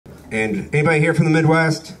And anybody here from the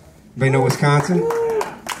Midwest? Anybody know Wisconsin?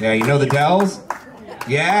 Yeah, you know the Dells?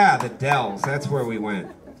 Yeah, the Dells. That's where we went.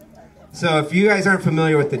 So if you guys aren't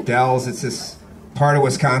familiar with the Dells, it's this part of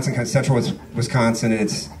Wisconsin, kind of central Wisconsin, and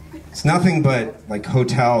it's nothing but like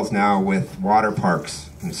hotels now with water parks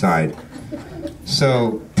inside.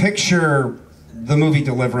 So picture the movie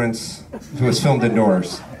Deliverance, if it was filmed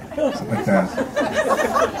indoors, something like that.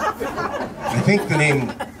 I think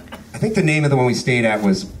the name of the one we stayed at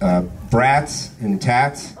was Brats and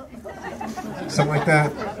Tats, something like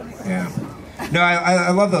that. Yeah. No,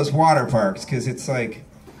 I love those water parks because it's like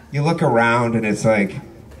you look around and it's like,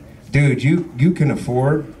 dude, you can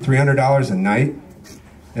afford $300 a night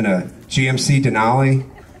in a GMC Denali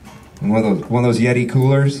and one of those Yeti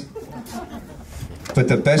coolers. But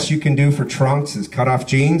the best you can do for trunks is cut off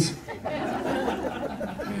jeans.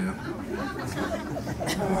 Yeah.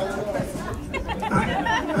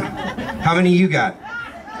 How many you got?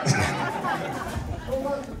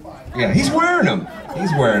 Yeah, he's wearing them.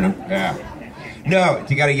 He's wearing them. Yeah. No,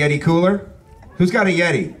 you got a Yeti cooler? Who's got a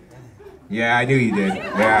Yeti? Yeah, I knew you did.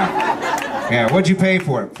 Yeah. Yeah, what'd you pay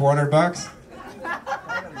for it? 400 bucks?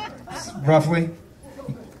 Roughly?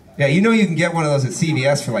 Yeah, you know you can get one of those at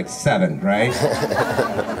CVS for like $7, right?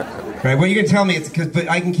 Right. Well, you can tell me it's because, but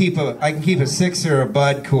I can keep a six or a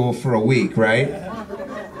Bud cool for a week, right?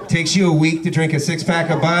 Takes you a week to drink a 6-pack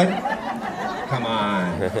of Bud? Come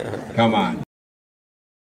on, come on.